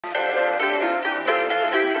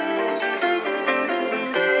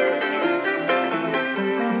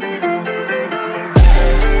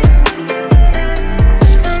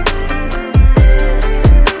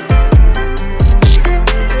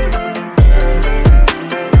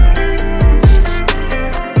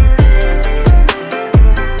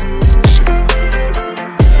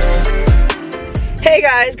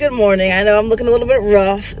guys, good morning. I know I'm looking a little bit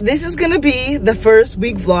rough. This is gonna be the first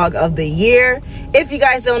week vlog of the year. If you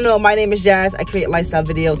guys don't know, my name is Jazz. I create lifestyle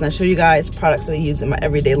videos and I show you guys products that I use in my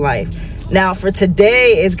everyday life. Now for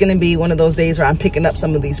today is gonna be one of those days where I'm picking up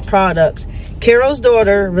some of these products. Carol's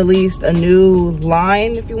daughter released a new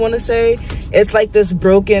line, if you want to say. It's like this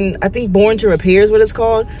broken, I think Born to Repair is what it's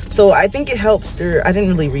called. So I think it helps her. I didn't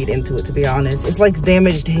really read into it, to be honest. It's like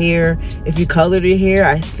damaged hair if you colored your hair,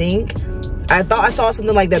 I think. I thought I saw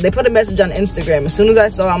something like that. They put a message on Instagram. As soon as I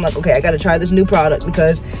saw it, I'm like, okay, I gotta try this new product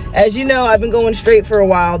because as you know, I've been going straight for a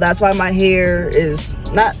while. That's why my hair is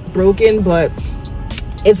not broken, but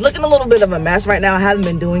it's looking a little bit of a mess right now. I haven't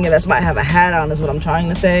been doing it. That's why I have a hat on is what I'm trying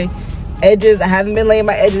to say. Edges, I haven't been laying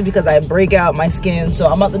my edges because I break out my skin. So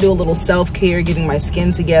I'm about to do a little self-care, getting my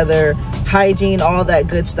skin together, hygiene, all that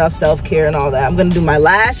good stuff, self-care and all that. I'm gonna do my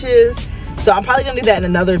lashes. So I'm probably gonna do that in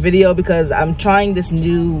another video because I'm trying this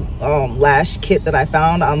new lash kit that I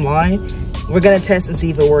found online. We're gonna test and see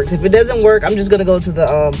if it works. If it doesn't work, I'm just gonna go to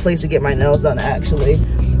the place to get my nails done actually.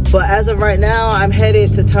 But as of right now, I'm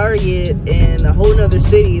headed to Target in a whole nother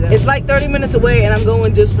city. It's like 30 minutes away and I'm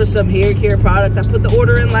going just for some hair care products. I put the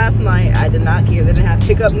order in last night. I did not care. They didn't have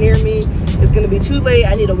pickup near me. It's gonna be too late.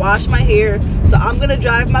 I need to wash my hair. So I'm gonna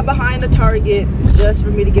drive my behind to Target just for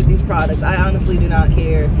me to get these products. I honestly do not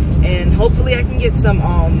care. And hopefully I can get some,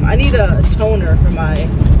 I need a toner for my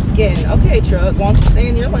skin. Okay, truck, why don't you stay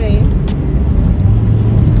in your lane?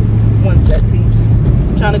 One sec, peeps.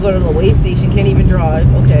 Trying to go to the weigh station, can't even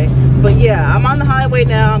drive. Okay, but yeah, I'm on the highway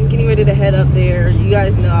now. I'm getting ready to head up there. You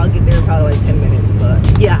guys know I'll get there in probably like 10 minutes,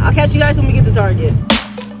 but yeah, I'll catch you guys when we get to Target.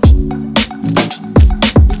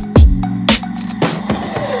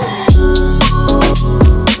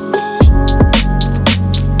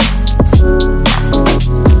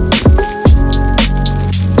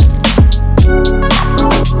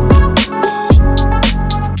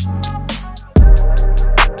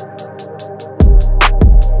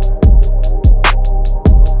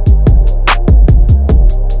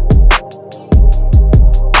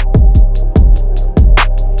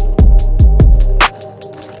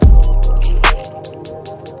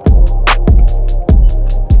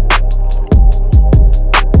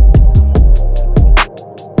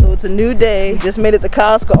 It's a new day. Just made it to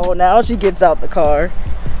Costco. Oh, now she gets out the car.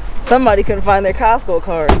 Somebody couldn't find their Costco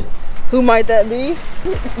card. Who might that be?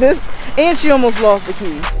 This, and she almost lost the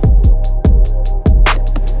key.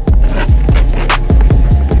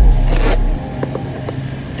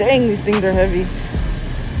 Dang, these things are heavy.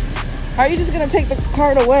 How are you just gonna take the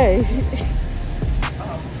card away?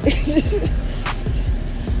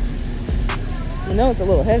 You know it's a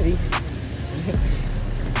little heavy.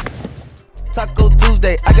 Taco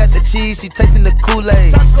Tuesday, I got the cheese, she tasting the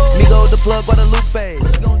Kool-Aid. Migo the plug, Guadalupe.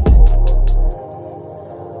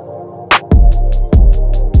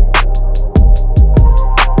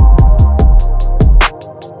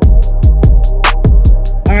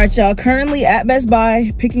 Alright y'all, currently at Best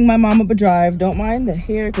Buy, picking my mom up a drive. Don't mind the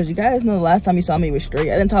hair, because you guys know the last time you saw me was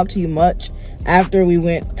straight. I didn't talk to you much after we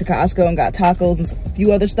went to Costco and got tacos and a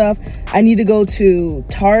few other stuff. I need to go to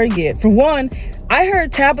Target. For one, I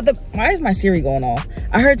heard Tabitha, why is my Siri going off?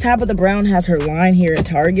 I heard Tabitha Brown has her line here at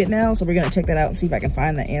Target now, so we're gonna check that out and see if I can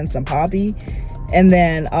find that and some Poppy. And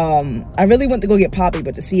then I really went to go get Poppy,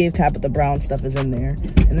 but to see if Tabitha Brown stuff is in there.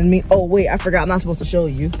 And then me, oh wait, I forgot, I'm not supposed to show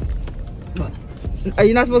you. What? Are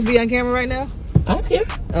you not supposed to be on camera right now? I don't care.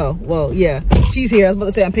 Oh, well, yeah. She's here. I was about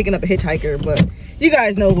to say I'm picking up a hitchhiker, but you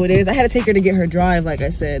guys know who it is. I had to take her to get her drive, like I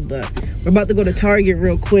said, but we're about to go to Target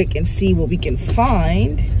real quick and see what we can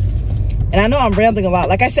find. And I know I'm rambling a lot.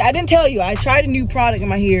 Like I said, I didn't tell you, I tried a new product in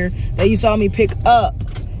my hair that you saw me pick up.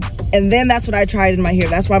 And then that's what I tried in my hair.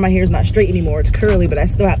 That's why my hair is not straight anymore. It's curly, but I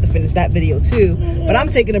still have to finish that video too. But I'm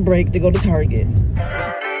taking a break to go to Target.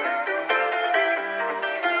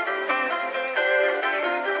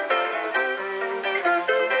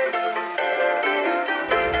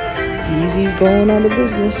 Easy's going out of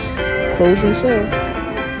business. Closing sale.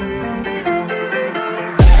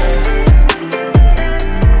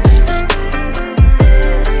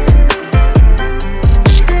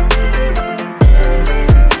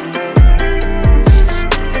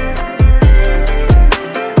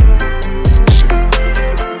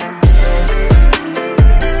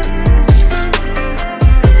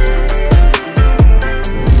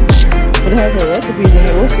 It has her recipes in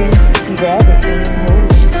it. We'll see. You can grab it.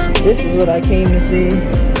 This is what I came to see.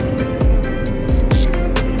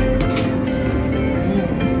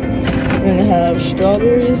 And they have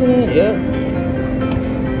strawberries in it. Yep.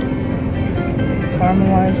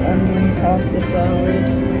 Caramelized onion pasta salad.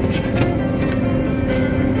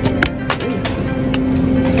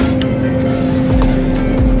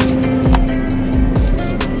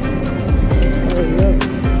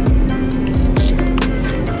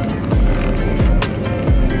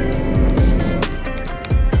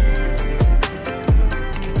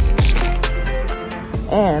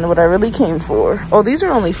 what I really came for. Oh, these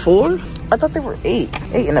are only 4? I thought they were 8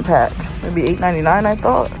 in a pack. Maybe $8.99 I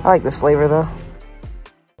thought. I like this flavor though.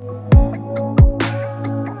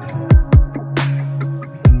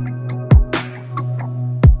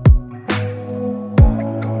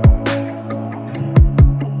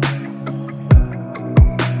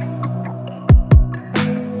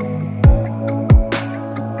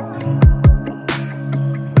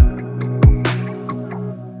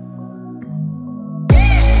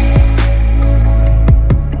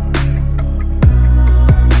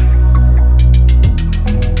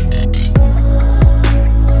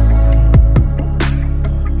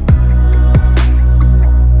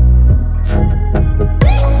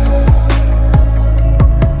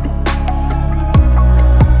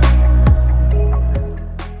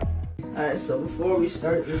 So before we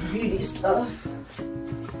start this beauty stuff,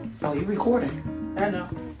 oh, you're recording? I know.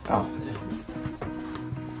 Oh,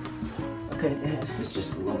 okay, go ahead. It's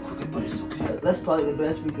just a little crooked, but it's okay. That's probably the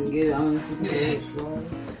best we can get, honestly. Okay,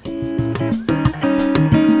 slides.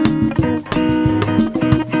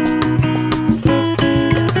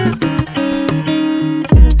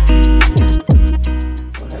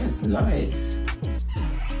 Oh, that's nice.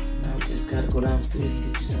 Now we just gotta go downstairs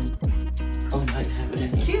and get you some. Oh, might have it in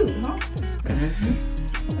here. Cute, huh?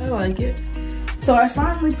 I like it. So I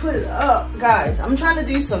finally put it up. Guys, I'm trying to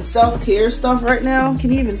do some self-care stuff right now.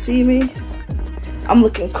 Can you even see me? I'm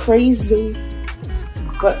looking crazy.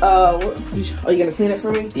 But, are you gonna clean it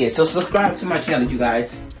for me? Yeah, so subscribe to my channel, you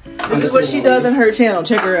guys. This is what she does in her channel.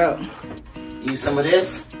 Check her out. Use some of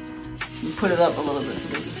this. You put it up a little bit so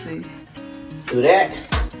they can see. Do that.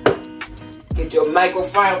 Get your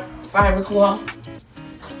microfiber cloth.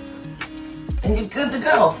 And you're good to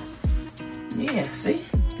go. Yeah, see?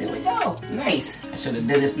 There we go. Nice. I should have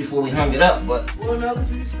did this before we hung it up, but... Well, no,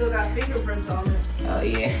 because we still got fingerprints on it. Oh,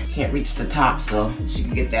 yeah. Can't reach the top, so she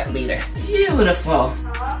can get that later. Beautiful.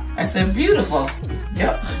 I said beautiful.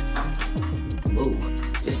 Yep. Ooh.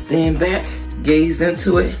 Just stand back. Gaze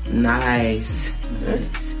into it. Nice.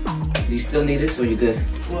 Nice. Do you still need this, or you good?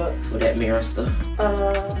 What? For that mirror stuff. You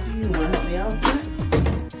want to help me out?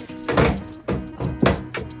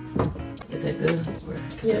 Is that good?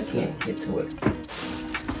 Yeah, I can't get to it.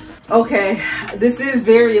 Okay, this is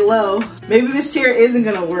very low. Maybe this chair isn't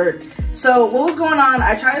gonna work. So what was going on?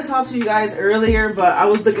 I tried to talk to you guys earlier, but I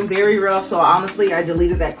was looking very rough, so honestly, I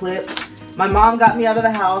deleted that clip. My mom got me out of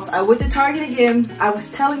the house. I went to Target again. I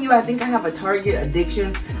was telling you, I think I have a Target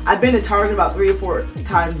addiction. I've been to Target about 3 or 4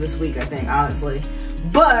 times this week, I think, honestly.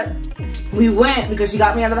 But we went because she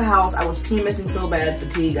got me out of the house. I was PMSing so bad,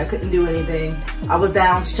 fatigue. I couldn't do anything. I was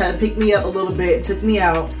down. She tried to pick me up a little bit, took me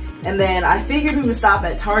out. And then I figured we would stop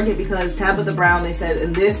at Target because Tabitha Brown, they said,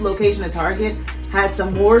 in this location at Target, had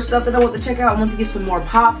some more stuff that I wanted to check out. I wanted to get some more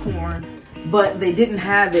popcorn, but they didn't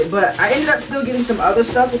have it. But I ended up still getting some other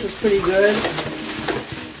stuff, which was pretty good.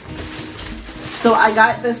 So I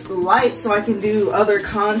got this light so I can do other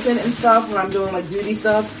content and stuff when I'm doing like beauty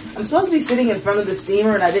stuff. I'm supposed to be sitting in front of the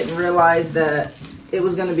steamer and I didn't realize that it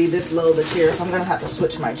was gonna be this low, the chair, so I'm gonna have to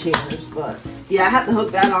switch my chairs. But yeah, I have to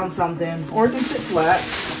hook that on something, or it can sit flat.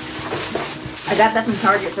 I got that from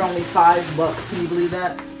Target for only $5. Can you believe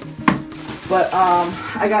that? But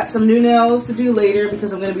I got some new nails to do later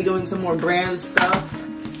because I'm gonna be doing some more brand stuff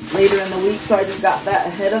later in the week. So I just got that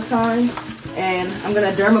ahead of time. And I'm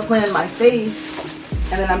gonna dermaplan my face,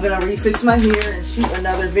 and then I'm gonna refix my hair and shoot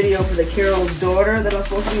another video for the Carol's daughter that I'm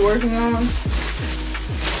supposed to be working on. I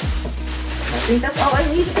think that's all I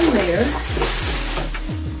need in there.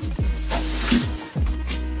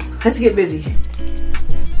 Let's get busy.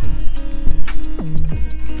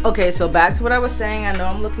 Okay, so back to what I was saying. I know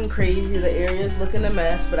I'm looking crazy. The area's looking a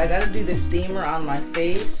mess, but I gotta do this steamer on my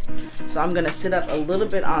face. So I'm gonna sit up a little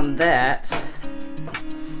bit on that.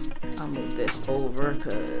 I'll move this over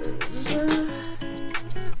because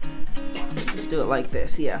let's do it like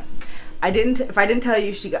this. Yeah, if I didn't tell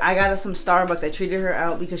you, I got her some Starbucks. I treated her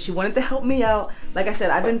out because she wanted to help me out. Like I said,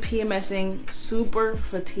 I've been PMSing, super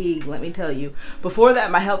fatigued, let me tell you. Before that,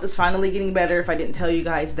 my health is finally getting better. If I didn't tell you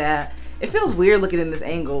guys that. It feels weird looking in this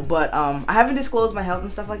angle, but I haven't disclosed my health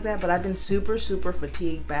and stuff like that, but I've been super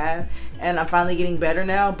fatigued bad, and I'm finally getting better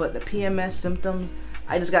now. But the PMS symptoms,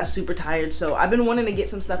 I just got super tired. So I've been wanting to get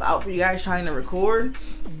some stuff out for you guys, trying to record.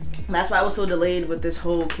 And that's why I was so delayed with this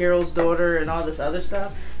whole Carol's daughter and all this other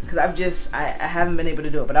stuff, because I haven't been able to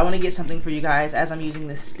do it. But I want to get something for you guys as I'm using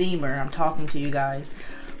this steamer. I'm talking to you guys.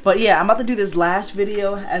 But yeah, I'm about to do this last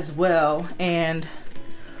video as well, and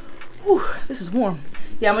whew, this is warm.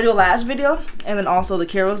 yeah, I'm gonna do a lash video, and then also the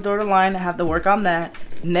Carol's Daughter line. I have to work on that.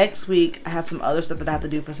 Next week, I have some other stuff that I have to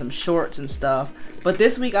do for some shorts and stuff. But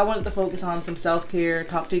this week, I wanted to focus on some self-care,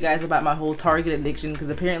 talk to you guys about my whole Target addiction, because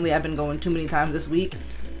apparently I've been going too many times this week.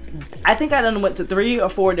 I think I done went to 3 or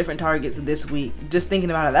 4 different Targets this week. Just thinking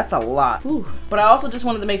about it, that's a lot. Whew. But I also just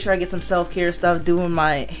wanted to make sure I get some self-care stuff, doing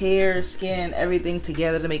my hair, skin, everything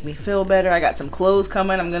together to make me feel better. I got some clothes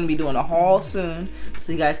coming. I'm going to be doing a haul soon,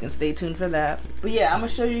 so you guys can stay tuned for that. But yeah, I'm going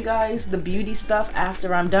to show you guys the beauty stuff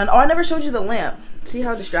after I'm done. Oh, I never showed you the lamp. See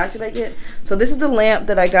how distracted I get? So this is the lamp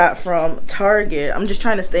that I got from Target. I'm just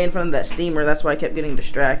trying to stay in front of that steamer. That's why I kept getting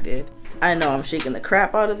distracted. I know I'm shaking the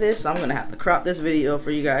crap out of this, so I'm gonna have to crop this video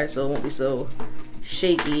for you guys so it won't be so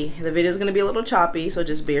shaky. The video is gonna be a little choppy, so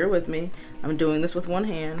just bear with me. I'm doing this with one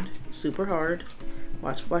hand, super hard.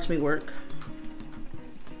 Watch me work.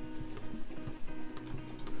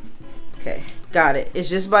 Okay, got it.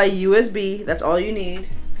 It's just by USB. That's all you need.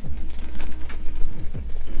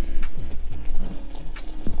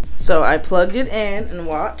 So I plugged it in, and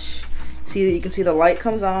watch. See that you can see the light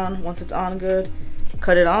comes on. Once it's on good,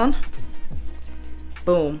 cut it on.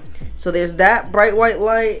 Boom. So there's that bright white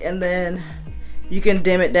light, and then you can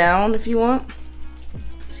dim it down if you want.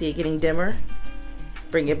 See it getting dimmer.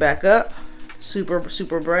 Bring it back up. Super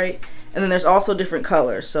bright. And then there's also different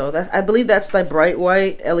colors. So that's, I believe that's like bright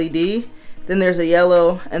white LED. Then there's a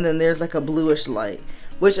yellow, and then there's like a bluish light,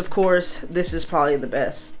 which of course this is probably the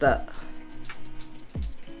best.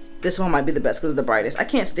 This one might be the best because it's the brightest. I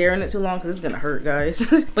can't stare in it too long because it's gonna hurt,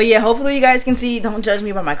 guys. But yeah, hopefully you guys can see. Don't judge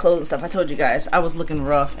me by my clothes and stuff. I told you guys I was looking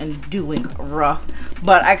rough and doing rough.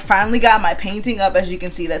 But I finally got my painting up, as you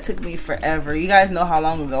can see. That took me forever. You guys know how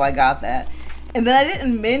long ago I got that. And then I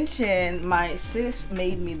didn't mention my sis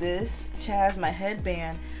made me this, Chaz, my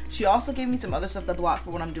headband. She also gave me some other stuff to block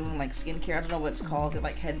for when I'm doing like skincare. I don't know what it's called. They're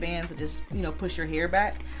like headbands that just, you know, push your hair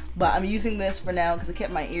back. But I'm using this for now because it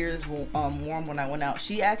kept my ears warm when I went out.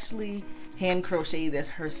 She actually hand crocheted this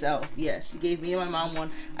herself. Yes, she gave me and my mom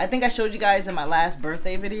one. I think I showed you guys in my last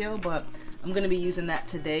birthday video, but I'm gonna be using that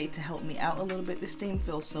today to help me out a little bit. This steam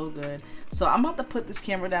feels so good. So I'm about to put this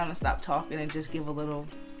camera down and stop talking and just give a little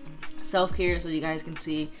self-care so you guys can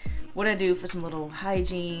see what I do for some little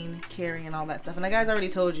hygiene, caring, and all that stuff. And I guys already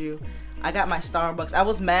told you, I got my Starbucks. I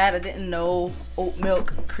was mad I didn't know oat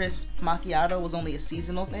milk crisp macchiato was only a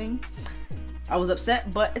seasonal thing. I was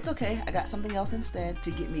upset, but it's okay. I got something else instead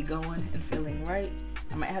to get me going and feeling right.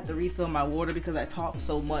 I might have to refill my water because I talked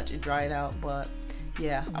so much it dried out. But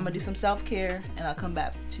yeah, I'm gonna do some self-care and I'll come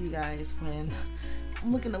back to you guys when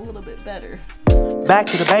I'm looking a little bit better. Back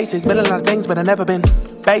to the basics, been a lot of things, but I never been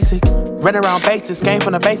basic. Run around bases, came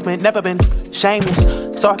from the basement, never been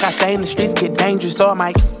shameless. So I got stay in the streets, get dangerous, so I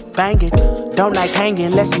might bang it. Don't like hanging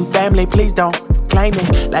unless you family, please don't claim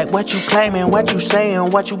it. Like what you claiming, what you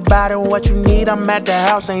saying, what you bout and what you need. I'm at the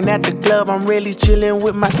house, ain't at the club. I'm really chilling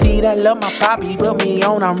with my seed. I love my poppy, put me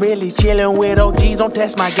on. I'm really chilling with OGs. Don't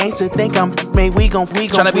test my gangster, think I'm me. We gon'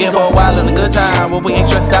 Tryna be here for a while in a good time. Well, we ain't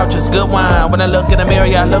stressed out, just good wine. When I look in the mirror,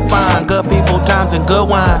 I look fine. Good people, times, and good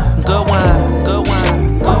wine. Good wine, good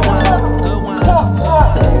wine, good wine, good wine.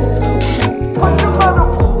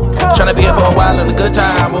 Tryna be here for a while in a good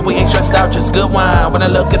time. Well, we ain't stressed out, just good wine. When I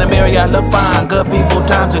look in the mirror, I look fine. Good people,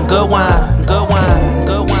 times, and good wine. Good wine,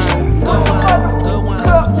 good wine, good wine, good wine.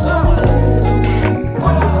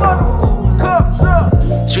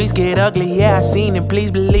 Streets get ugly, yeah, I seen it. Please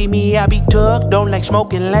believe me, I be tucked. Don't like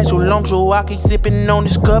smoking, last so long, so I keep sipping on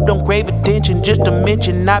this cup. Don't crave attention, just to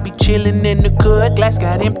mention I be chilling in the cut. Glass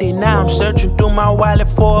got empty, now I'm searching through my wallet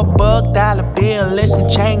for a $1 bill. There's some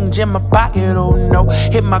change in my pocket, oh no.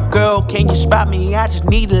 Hit my girl, can you spot me? I just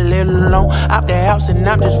need a little loan. Out the house and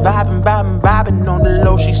I'm just vibing on the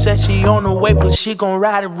low. She said she on the way, but she gon'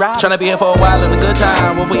 ride it. Tryna be here for a while in a good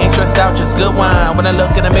time. Well, we ain't stressed out, just good wine. When I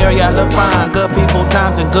look in the mirror, I look fine. Good people,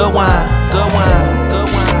 times, and good wine. Good wine, good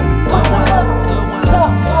wine, good wine, good wine.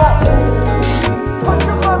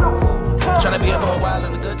 Tryna be here for a while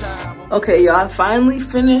in a good time. Okay, y'all, I finally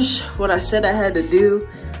finished what I said I had to do.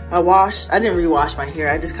 I didn't rewash my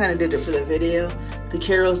hair. I just kind of did it for the video. The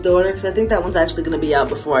Carol's Daughter, because I think that one's actually going to be out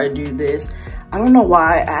before I do this. I don't know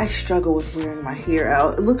why I struggle with wearing my hair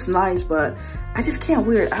out. It looks nice, but I just can't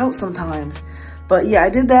wear it out sometimes. But yeah, I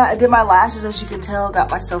did that. I did my lashes, as you can tell, got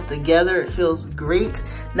myself together. It feels great.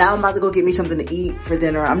 Now I'm about to go get me something to eat for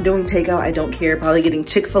dinner. I'm doing takeout, I don't care. Probably getting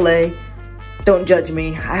Chick-fil-A. Don't judge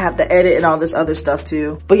me. I have to edit and all this other stuff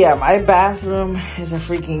too. But yeah, my bathroom is a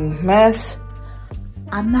freaking mess.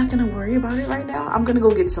 I'm not gonna worry about it right now. I'm gonna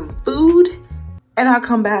go get some food and I'll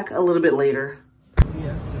come back a little bit later.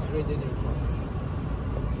 Yeah, it's right there.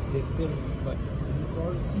 They still, but the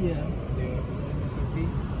cars, yeah, they're in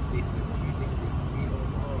SOP.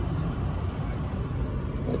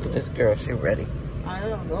 Look at this girl, she ready. I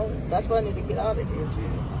don't know. That's why I need to get out of here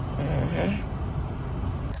too.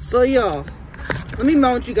 So y'all, let me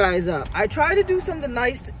mount you guys up. I tried to do something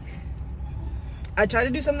nice.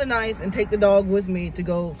 And take the dog with me to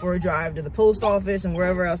go for a drive to the post office and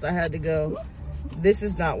wherever else I had to go. This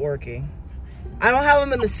is not working. I don't have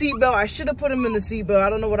him in the seatbelt. I should have put him in the seatbelt. I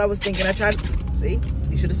don't know what I was thinking. I tried. See,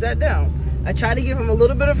 you should have sat down. I tried to give him a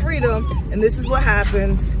little bit of freedom, and this is what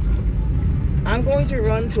happens. I'm going to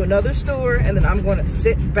run to another store, and then I'm going to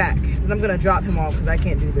sit back. And I'm going to drop him off because I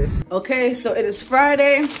can't do this. Okay, so it is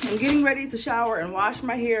Friday. I'm getting ready to shower and wash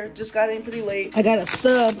my hair. Just got in pretty late. I got a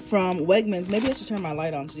sub from Wegmans. Maybe I should turn my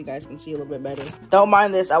light on so you guys can see a little bit better. Don't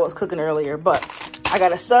mind this. I was cooking earlier, but I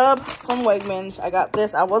got a sub from Wegmans. I got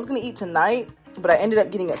this. I was going to eat tonight, but I ended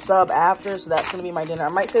up getting a sub after, so that's going to be my dinner. I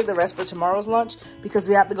might save the rest for tomorrow's lunch because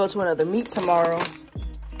we have to go to another meet tomorrow.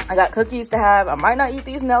 I got cookies to have. I might not eat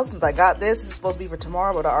these now since I got this. This is supposed to be for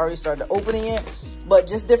tomorrow, but I already started opening it. But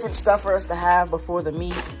just different stuff for us to have before the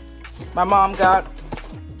meet. My mom got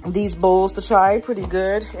these bowls to try, pretty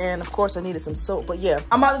good. And of course I needed some soap, but yeah.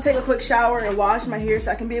 I'm about to take a quick shower and wash my hair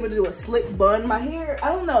so I can be able to do a slick bun. My hair,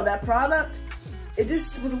 I don't know, that product, it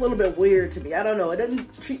just was a little bit weird to me. I don't know, it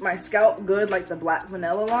doesn't treat my scalp good like the black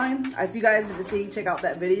vanilla line. If you guys didn't see, check out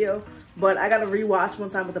that video. But I gotta rewatch one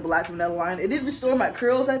time with the black vanilla line. It did restore my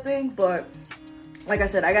curls, I think, but like I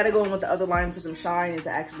said, I gotta go in with the other line for some shine and to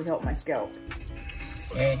actually help my scalp.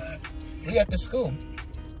 And we at the school.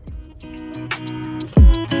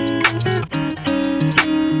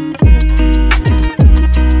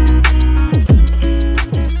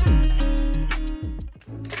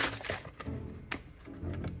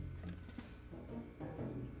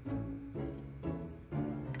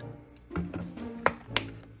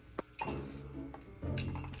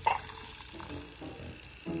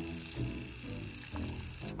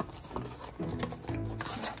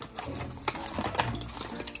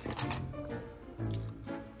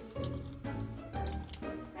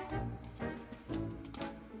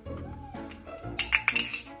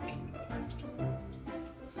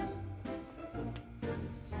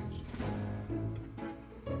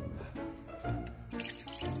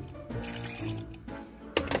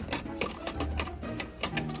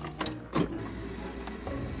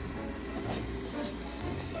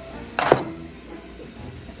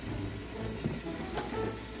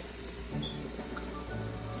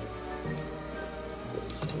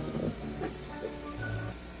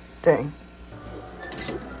 Dang.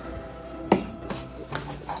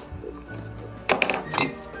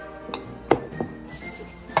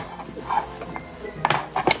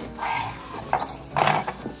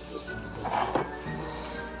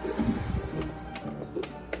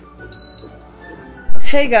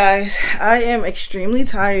 Hey guys, I am extremely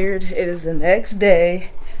tired. It is the next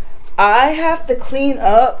day. I have to clean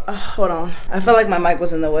up. Hold on. I felt like my mic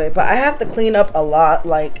was in the way, but I have to clean up a lot.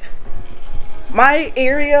 Like my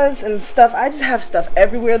areas and stuff, I just have stuff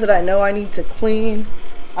everywhere that I know I need to clean.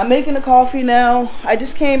 I'm making a coffee now. I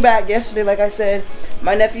just came back yesterday, like I said.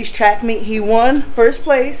 My nephew's track meet, he won first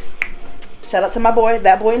place. Shout out to my boy,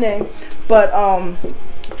 that boy name. But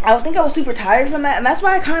I think I was super tired from that, and that's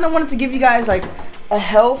why I kind of wanted to give you guys like a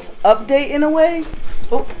health update in a way.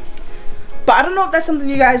 Oh. But I don't know if that's something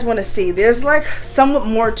you guys want to see. There's like somewhat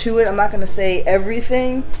more to it. I'm not going to say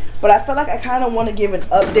everything, but I feel like I kind of want to give an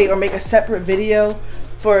update or make a separate video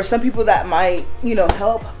for some people that might, you know,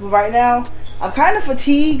 help. But right now, I'm kind of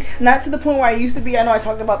fatigued. Not to the point where I used to be. I know I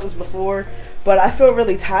talked about this before, but I feel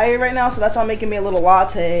really tired right now. So that's why I'm making me a little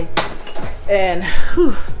latte. And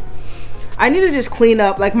whew, I need to just clean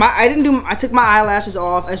up. Like I took my eyelashes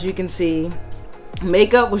off, as you can see.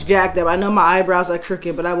 Makeup was jacked up. I know my eyebrows are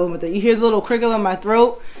crooked, but I went with it. You hear the little crinkle in my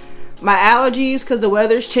throat? My allergies, because the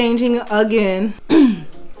weather's changing again.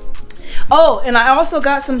 Oh, and I also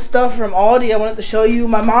got some stuff from Aldi I wanted to show you.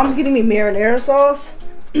 My mom's getting me marinara sauce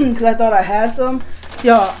because I thought I had some.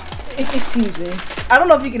 Y'all, excuse me. I don't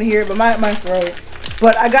know if you can hear it, but my throat.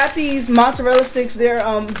 But I got these mozzarella sticks. They're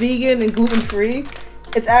vegan and gluten-free.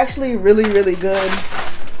 It's actually really, really good.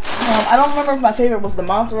 I don't remember if my favorite was the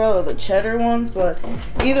mozzarella or the cheddar ones, but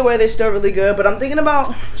either way, they're still really good. But I'm thinking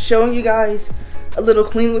about showing you guys a little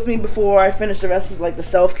clean with me before I finish the rest of like the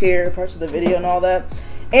self-care parts of the video and all that.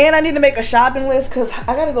 And I need to make a shopping list because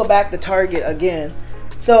I gotta go back to Target again.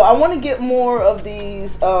 So I want to get more of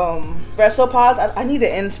these espresso pods. I need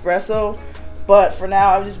an espresso, but for now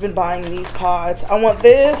I've just been buying these pods. I want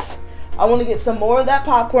this. I want to get some more of that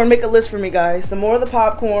popcorn. Make a list for me, guys. Some more of the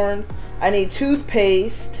popcorn. I need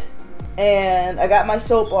toothpaste. And I got my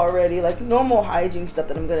soap already, like normal hygiene stuff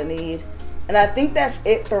that I'm gonna need. And I think that's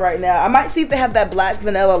it for right now. I might see if they have that black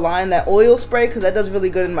vanilla line, that oil spray, because that does really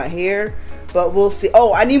good in my hair. But we'll see.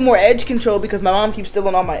 Oh, I need more edge control because my mom keeps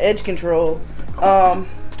stealing all my edge control. I'm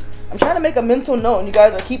trying to make a mental note, and you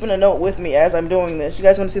guys are keeping a note with me as I'm doing this. You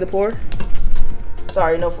guys want to see the pour?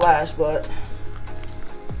 Sorry, no flash, but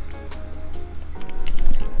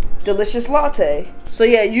delicious latte. So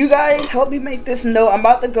yeah, you guys help me make this note. I'm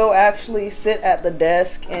about to go actually sit at the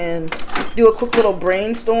desk and do a quick little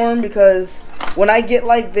brainstorm, because when I get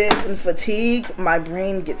like this and fatigue, my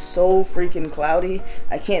brain gets so freaking cloudy.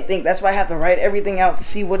 I can't think. That's why I have to write everything out to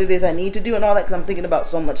see what it is I need to do and all that, because I'm thinking about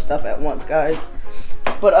so much stuff at once, guys.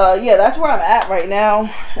 But yeah, that's where I'm at right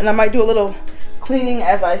now, and I might do a little cleaning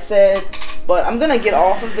as I said. But I'm gonna get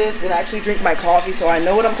off of this and actually drink my coffee so I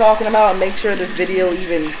know what I'm talking about and make sure this video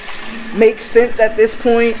even makes sense at this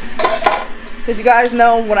point. Because you guys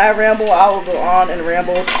know when I ramble, I will go on and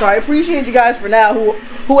ramble. So I appreciate you guys for now.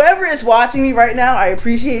 Whoever is watching me right now, I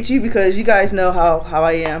appreciate you, because you guys know how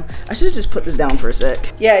I am. I should just put this down for a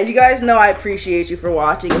sec. Yeah, you guys know I appreciate you for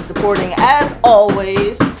watching and supporting as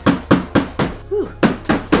always. Whew.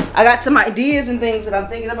 I got some ideas and things that I'm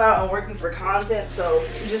thinking about and working for content, so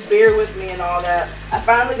just bear with me and all that. I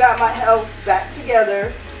finally got my health back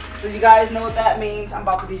together, so you guys know what that means. I'm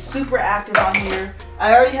about to be super active on here.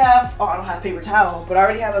 I already have, oh, I don't have paper towel, but I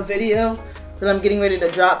already have a video that I'm getting ready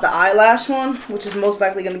to drop, the eyelash one, which is most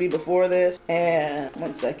likely going to be before this. And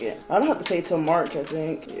 1 second, I don't have to pay till March, I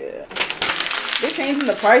think. Yeah, they're changing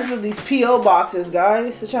the prices of these PO boxes,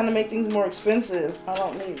 guys. They're trying to make things more expensive. I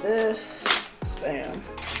don't need this. Spam.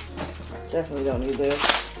 Definitely don't need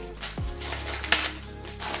this.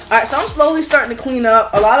 Alright, so I'm slowly starting to clean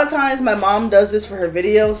up. A lot of times my mom does this for her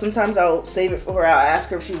video. Sometimes I'll save it for her. I'll ask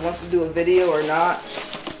her if she wants to do a video or not.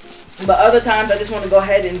 But other times I just want to go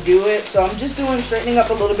ahead and do it. So I'm just straightening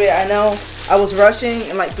up a little bit. I know I was rushing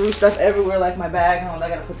and like threw stuff everywhere, like my bag and all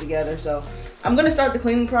that I gotta put together. So I'm gonna start the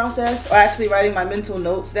cleaning process, or actually writing my mental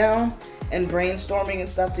notes down and brainstorming and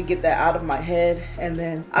stuff to get that out of my head. And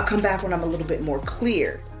then I'll come back when I'm a little bit more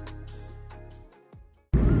clear.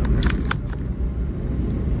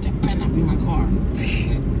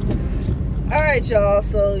 Alright y'all,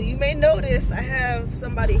 so you may notice I have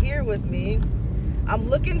somebody here with me. I'm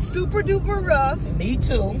looking super duper rough. Me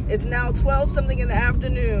too. It's now 12 something in the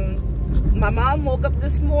afternoon. My mom woke up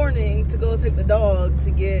this morning to go take the dog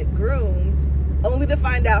to get groomed, only to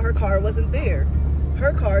find out her car wasn't there.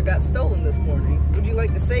 Her car got stolen this morning. Would you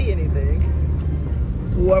like to say anything?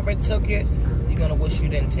 Whoever took it, you're gonna wish you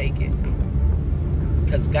didn't take it,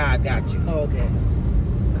 because God got you. Oh, okay.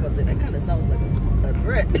 I was say, that kind of sounds like a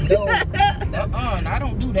threat. No, I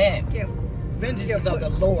don't do that. Vengeance is of the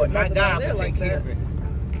Lord. My God will take care of it.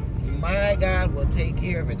 My God will take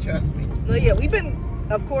care of it. Trust me. No, yeah, we've been,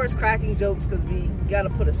 of course, cracking jokes because we got to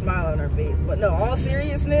put a smile on our face. But no, all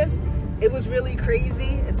seriousness, it was really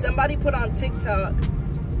crazy. And somebody put on TikTok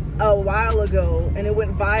a while ago, and it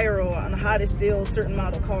went viral on how to steal certain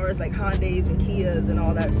model cars like Hyundais and Kias and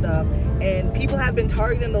all that stuff. And people have been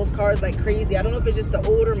targeting those cars like crazy. I don't know if it's just the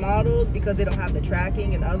older models because they don't have the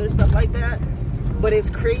tracking and other stuff like that, but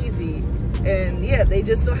it's crazy. And yeah, they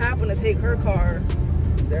just so happened to take her car.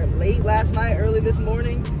 They're late last night, early this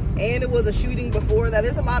morning, and it was a shooting before that.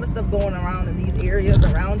 There's a lot of stuff going around in these areas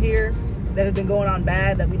around here that have been going on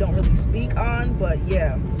bad that we don't really speak on, but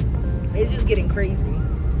yeah, it's just getting crazy.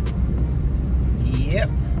 Yep.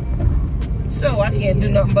 So I can't do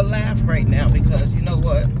nothing but laugh right now, because you know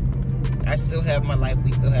what? I still have my life.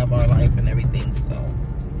 We still have our life and everything. So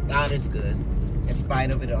God is good in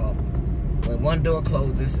spite of it all. When one door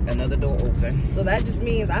closes, another door opens. So that just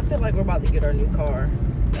means I feel like we're about to get our new car.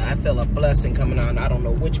 I feel a blessing coming on. I don't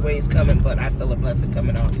know which way it's coming, but I feel a blessing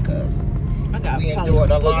coming on, because we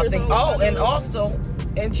endured a lot of things. Oh, and also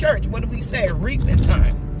in church, what did we say? Reaping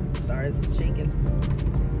time. Sorry, this is shaking.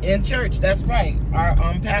 In church, that's right. Our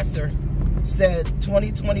pastor said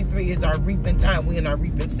 2023 is our reaping time. We in our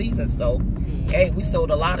reaping season. So, hey, we sowed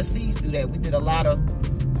a lot of seeds through that. We did a lot of,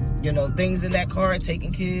 you know, things in that car,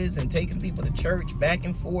 taking kids and taking people to church back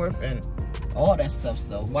and forth and all that stuff.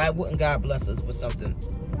 So why wouldn't God bless us with something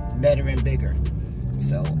better and bigger?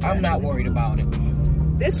 So I'm not worried about it.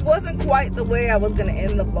 This wasn't quite the way I was going to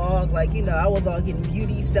end the vlog. Like, you know, I was all getting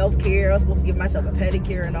beauty, self-care. I was supposed to give myself a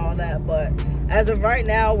pedicure and all that. But as of right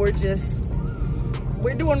now, we're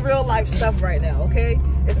doing real life stuff right now, okay?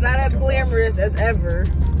 It's not as glamorous as ever,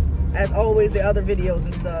 as always, the other videos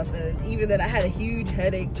and stuff. And even that, I had a huge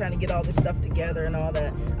headache trying to get all this stuff together and all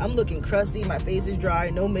that. I'm looking crusty. My face is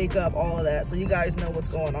dry. No makeup, all of that. So you guys know what's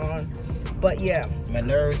going on. But yeah, my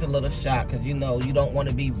nerves a little shot, because you know you don't want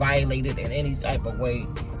to be violated in any type of way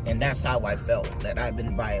And that's how I felt, that I've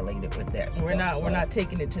been violated with that stuff. We're not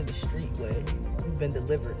taking it to the street where we've been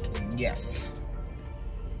delivered. Yes.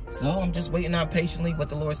 So I'm just waiting on patiently what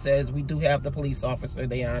the Lord says. We do have the police officer.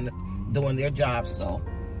 They are doing their job, so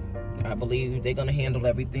I believe they're gonna handle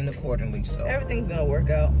everything accordingly. So everything's gonna work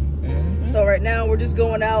out. So right now we're just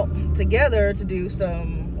going out together to do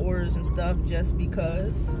some orders and stuff, just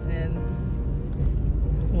because. And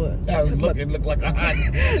what? It looked like a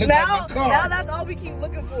now car. That's all we keep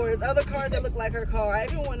looking for is other cars that look like her car. I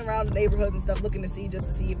even went around the neighborhoods and stuff looking to see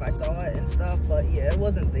if I saw it and stuff, but yeah, it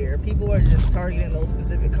wasn't there. People are just targeting those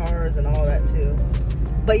specific cars and all that too.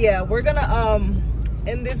 But yeah, we're gonna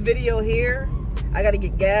in this video here, I gotta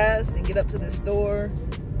get gas and get up to this store,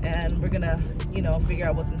 and we're gonna, you know, figure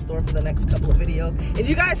out what's in store for the next couple of videos. If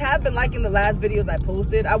you guys have been liking the last videos I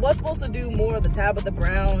posted, I was supposed to do more of the Tabitha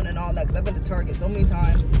Brown and all that, because I've been to Target so many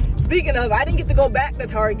times. Speaking of, I didn't get to go back to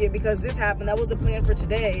Target because this happened. That was the plan for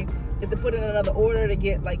today, is to put in another order to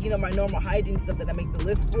get, like, you know, my normal hygiene stuff that I make the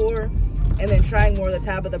list for, and then trying more of the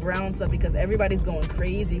Tabitha Brown stuff because everybody's going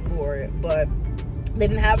crazy for it. But they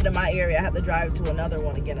didn't have it in my area. I had to drive to another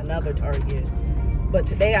one again, another Target. But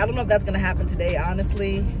today, I don't know if that's going to happen today,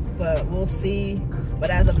 honestly, but we'll see. But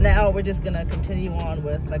as of now, we're just going to continue on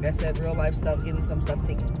with, like I said, real life stuff, getting some stuff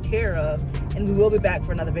taken care of. And we will be back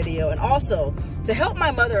for another video. And also, to help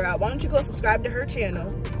my mother out, why don't you go subscribe to her channel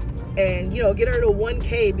and, you know, get her to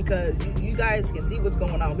 1K, because you guys can see what's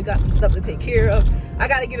going on. We got some stuff to take care of. I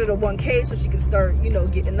got to get her to 1K so she can start, you know,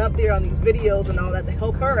 getting up there on these videos and all that to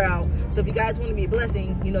help her out. So if you guys want to be a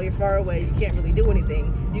blessing, you know, you're far away, you can't really do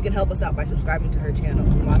anything, you can help us out by subscribing to her channel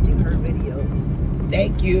and watching her videos.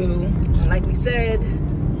 Thank you. And like we said,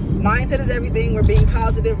 mindset is everything. We're being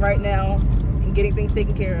positive right now and getting things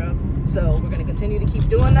taken care of. So we're going to continue to keep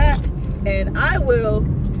doing that. And I will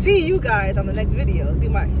see you guys on the next video.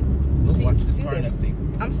 Watch this car next to you.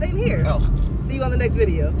 I'm staying here. Oh. See you on the next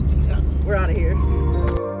video. Peace out. We're out of here.